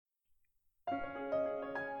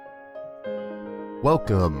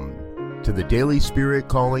Welcome to the Daily Spirit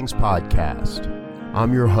Callings Podcast.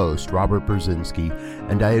 I'm your host, Robert Brzezinski,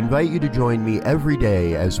 and I invite you to join me every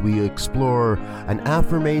day as we explore an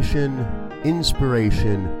affirmation,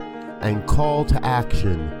 inspiration, and call to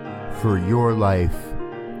action for your life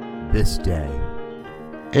this day.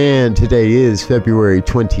 And today is February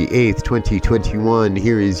 28th, 2021.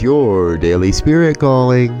 Here is your Daily Spirit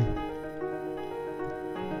Calling.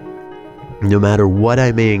 No matter what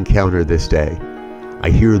I may encounter this day, I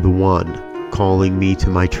hear the one calling me to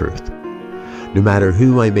my truth. No matter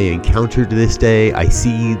who I may encounter this day, I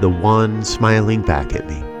see the one smiling back at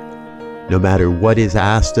me. No matter what is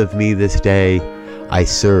asked of me this day, I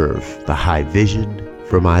serve the high vision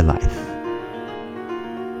for my life.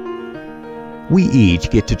 We each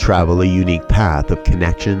get to travel a unique path of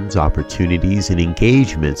connections, opportunities, and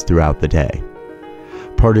engagements throughout the day.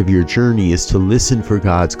 Part of your journey is to listen for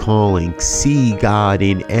God's calling, see God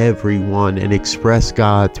in everyone, and express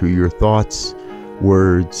God through your thoughts,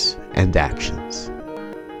 words, and actions.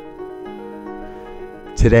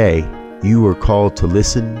 Today, you are called to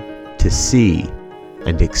listen, to see,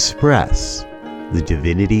 and express the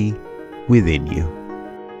divinity within you.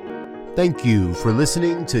 Thank you for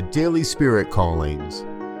listening to Daily Spirit Callings.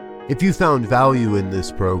 If you found value in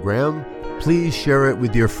this program, please share it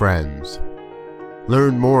with your friends.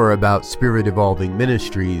 Learn more about Spirit Evolving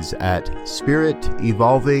Ministries at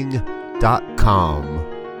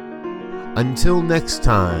spiritevolving.com. Until next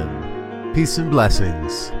time, peace and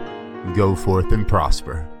blessings. Go forth and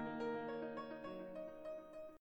prosper.